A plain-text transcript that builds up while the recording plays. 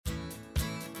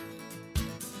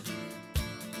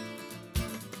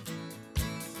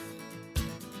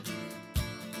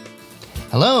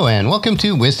Hello and welcome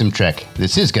to Wisdom Trek.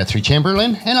 This is Guthrie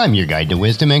Chamberlain, and I'm your guide to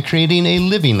wisdom and creating a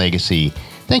living legacy.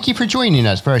 Thank you for joining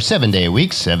us for our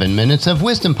 7-day-a-week, 7 Minutes of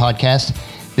Wisdom podcast.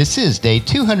 This is day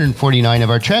 249 of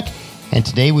our trek, and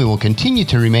today we will continue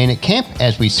to remain at camp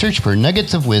as we search for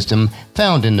nuggets of wisdom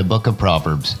found in the book of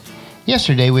Proverbs.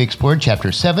 Yesterday we explored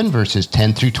chapter 7, verses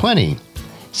 10 through 20.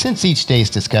 Since each day's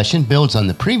discussion builds on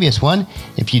the previous one,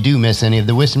 if you do miss any of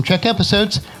the Wisdom Trek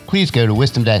episodes, please go to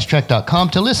wisdom-trek.com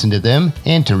to listen to them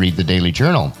and to read the daily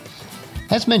journal.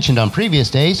 As mentioned on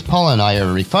previous days, Paula and I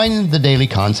are refining the daily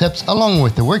concepts along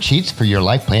with the worksheets for your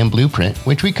life plan blueprint,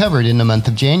 which we covered in the month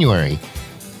of January,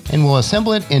 and we'll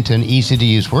assemble it into an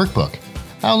easy-to-use workbook.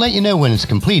 I'll let you know when it's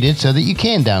completed so that you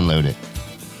can download it.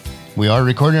 We are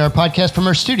recording our podcast from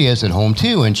our studios at Home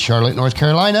 2 in Charlotte, North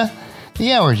Carolina.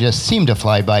 The hours just seem to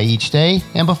fly by each day,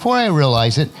 and before I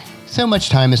realize it, so much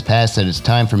time has passed that it's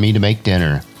time for me to make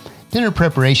dinner. Dinner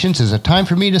preparations is a time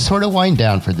for me to sort of wind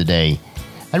down for the day.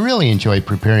 I really enjoy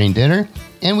preparing dinner,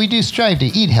 and we do strive to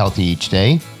eat healthy each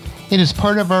day. It is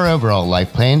part of our overall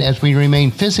life plan as we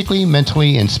remain physically,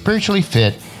 mentally, and spiritually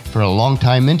fit for a long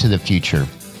time into the future.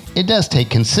 It does take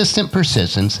consistent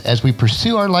persistence as we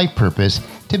pursue our life purpose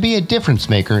to be a difference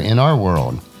maker in our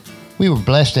world. We were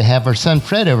blessed to have our son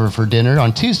Fred over for dinner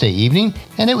on Tuesday evening,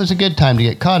 and it was a good time to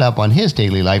get caught up on his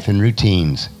daily life and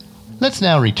routines. Let's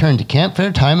now return to camp for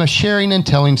a time of sharing and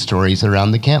telling stories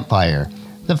around the campfire.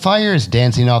 The fire is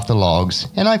dancing off the logs,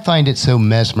 and I find it so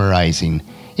mesmerizing.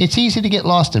 It's easy to get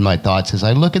lost in my thoughts as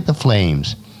I look at the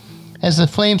flames. As the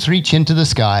flames reach into the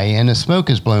sky and the smoke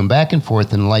is blown back and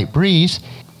forth in a light breeze,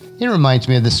 it reminds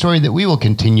me of the story that we will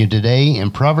continue today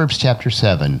in Proverbs chapter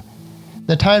 7.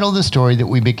 The title of the story that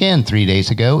we began 3 days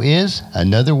ago is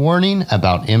Another Warning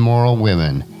About Immoral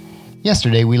Women.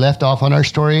 Yesterday we left off on our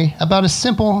story about a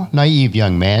simple, naive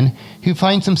young man who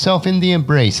finds himself in the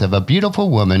embrace of a beautiful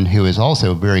woman who is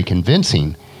also very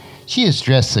convincing. She is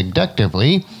dressed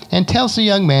seductively and tells the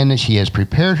young man that she has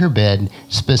prepared her bed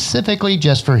specifically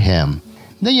just for him.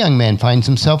 The young man finds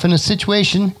himself in a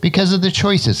situation because of the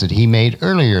choices that he made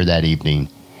earlier that evening,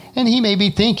 and he may be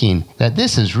thinking that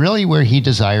this is really where he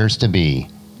desires to be.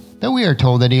 But we are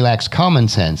told that he lacks common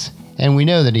sense, and we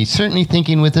know that he's certainly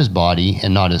thinking with his body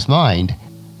and not his mind,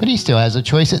 but he still has a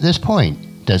choice at this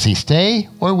point. Does he stay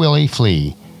or will he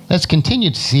flee? Let's continue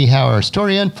to see how our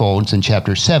story unfolds in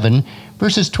chapter 7,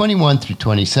 verses 21 through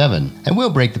 27, and we'll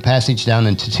break the passage down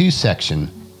into two sections.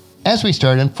 As we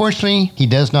start, unfortunately, he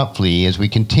does not flee as we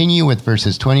continue with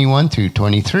verses 21 through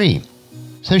 23.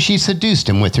 So she seduced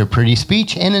him with her pretty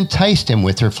speech and enticed him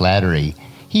with her flattery.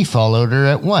 He followed her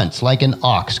at once like an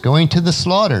ox going to the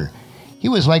slaughter. He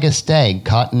was like a stag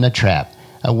caught in a trap,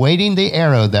 awaiting the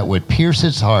arrow that would pierce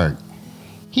its heart.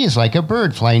 He is like a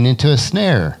bird flying into a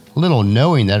snare, little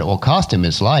knowing that it will cost him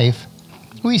his life.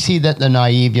 We see that the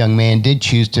naive young man did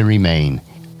choose to remain.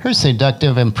 Her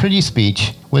seductive and pretty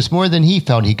speech was more than he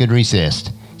felt he could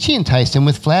resist. She enticed him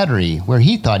with flattery, where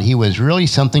he thought he was really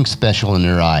something special in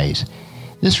her eyes.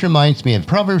 This reminds me of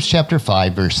Proverbs chapter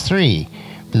 5, verse 3.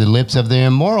 For the lips of the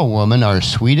immoral woman are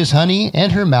sweet as honey,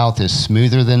 and her mouth is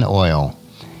smoother than oil.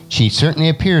 She certainly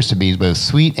appears to be both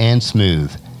sweet and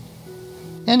smooth.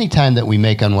 Anytime that we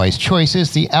make unwise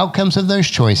choices, the outcomes of those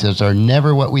choices are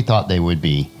never what we thought they would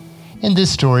be. In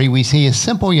this story, we see a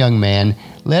simple young man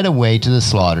led away to the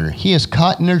slaughter. He is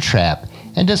caught in her trap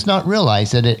and does not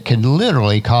realize that it could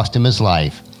literally cost him his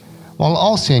life. While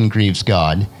all sin grieves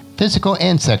God, physical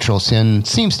and sexual sin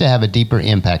seems to have a deeper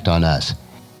impact on us,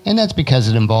 and that's because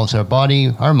it involves our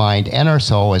body, our mind, and our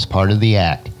soul as part of the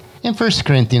act. In 1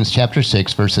 Corinthians chapter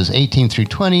 6, verses 18 through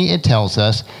 20, it tells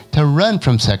us to run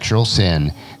from sexual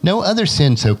sin. No other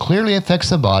sin so clearly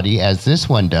affects the body as this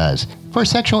one does, for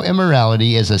sexual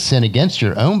immorality is a sin against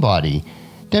your own body.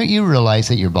 Don't you realize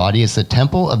that your body is the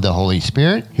temple of the Holy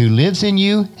Spirit, who lives in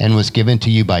you and was given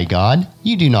to you by God?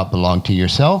 You do not belong to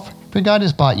yourself, for God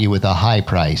has bought you with a high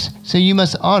price, so you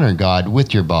must honor God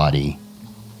with your body.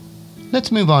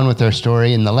 Let's move on with our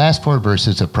story in the last 4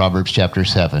 verses of Proverbs chapter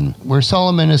 7, where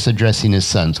Solomon is addressing his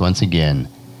sons once again.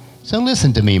 So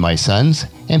listen to me, my sons,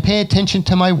 and pay attention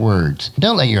to my words.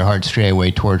 Don't let your heart stray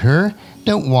away toward her.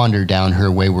 Don't wander down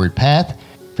her wayward path,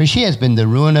 for she has been the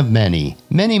ruin of many.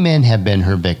 Many men have been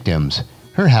her victims.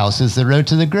 Her house is the road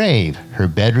to the grave. Her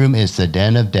bedroom is the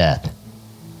den of death.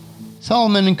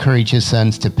 Solomon encouraged his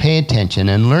sons to pay attention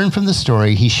and learn from the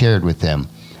story he shared with them.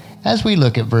 As we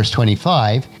look at verse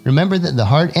 25, remember that the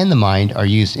heart and the mind are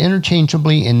used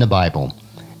interchangeably in the Bible.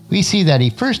 We see that he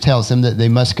first tells them that they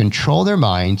must control their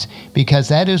minds because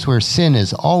that is where sin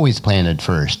is always planted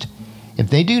first. If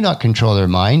they do not control their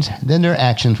minds, then their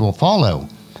actions will follow.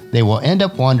 They will end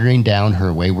up wandering down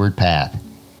her wayward path.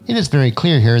 It is very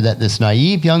clear here that this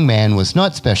naive young man was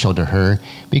not special to her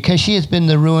because she has been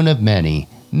the ruin of many.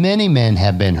 Many men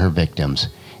have been her victims.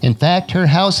 In fact, her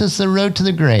house is the road to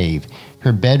the grave.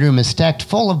 Her bedroom is stacked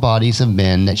full of bodies of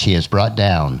men that she has brought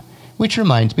down. Which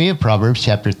reminds me of Proverbs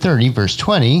chapter 30, verse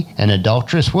 20, an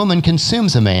adulterous woman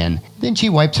consumes a man. Then she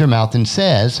wipes her mouth and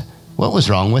says, "What was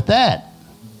wrong with that?"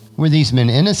 Were these men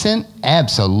innocent?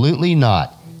 Absolutely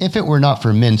not. If it were not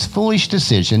for men's foolish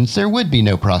decisions, there would be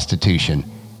no prostitution.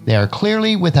 They are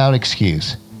clearly without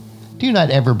excuse. Do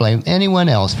not ever blame anyone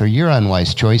else for your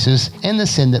unwise choices and the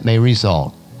sin that may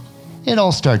result. It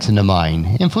all starts in the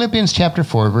mind. In Philippians chapter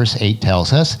 4, verse 8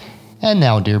 tells us, "And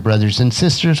now, dear brothers and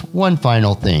sisters, one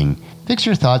final thing. Fix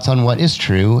your thoughts on what is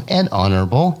true and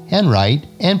honorable and right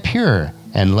and pure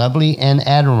and lovely and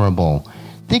admirable.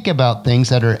 Think about things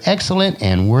that are excellent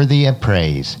and worthy of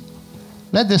praise."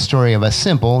 Let this story of a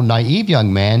simple, naive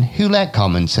young man who lacked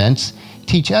common sense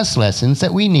teach us lessons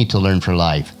that we need to learn for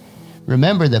life.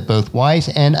 Remember that both wise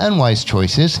and unwise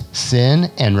choices, sin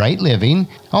and right living,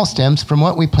 all stems from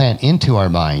what we plant into our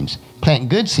minds. Plant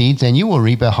good seeds and you will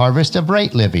reap a harvest of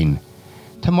right living.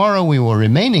 Tomorrow we will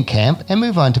remain in camp and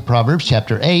move on to Proverbs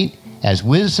chapter 8, as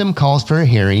wisdom calls for a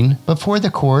hearing before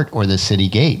the court or the city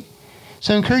gate.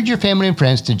 So encourage your family and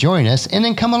friends to join us and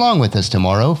then come along with us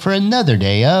tomorrow for another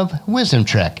day of Wisdom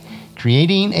Trek,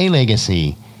 Creating a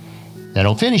Legacy.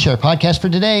 That'll finish our podcast for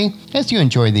today. As you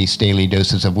enjoy these daily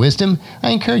doses of wisdom,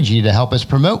 I encourage you to help us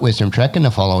promote Wisdom Trek in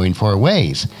the following 4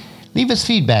 ways. Leave us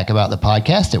feedback about the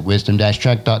podcast at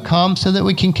wisdom-trek.com so that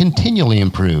we can continually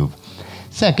improve.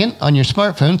 Second, on your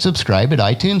smartphone, subscribe at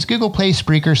iTunes, Google Play,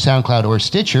 Spreaker, SoundCloud, or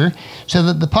Stitcher so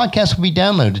that the podcast will be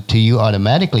downloaded to you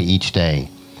automatically each day.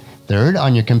 Third,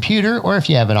 on your computer, or if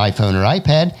you have an iPhone or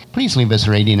iPad, please leave us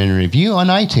a rating and a review on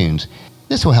iTunes.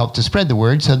 This will help to spread the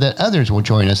word so that others will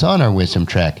join us on our Wisdom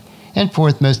Trek. And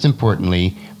fourth, most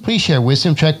importantly, please share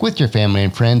Wisdom Trek with your family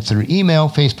and friends through email,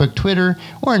 Facebook, Twitter,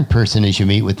 or in person as you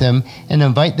meet with them, and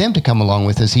invite them to come along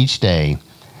with us each day.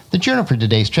 The journal for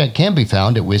today's trek can be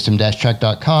found at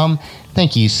wisdom-trek.com.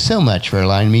 Thank you so much for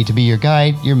allowing me to be your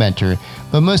guide, your mentor,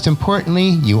 but most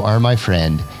importantly, you are my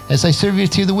friend, as I serve you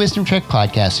through the Wisdom Trek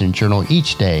podcast and journal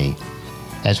each day.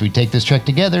 As we take this trek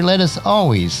together, let us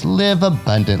always live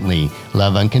abundantly,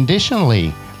 love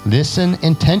unconditionally, listen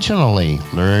intentionally,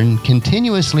 learn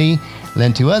continuously,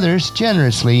 lend to others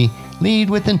generously, lead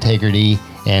with integrity,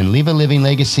 and leave a living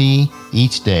legacy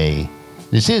each day.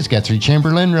 This is Guthrie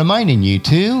Chamberlain reminding you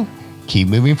to keep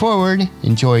moving forward,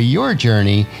 enjoy your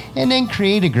journey, and then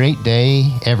create a great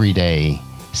day every day.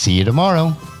 See you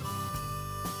tomorrow.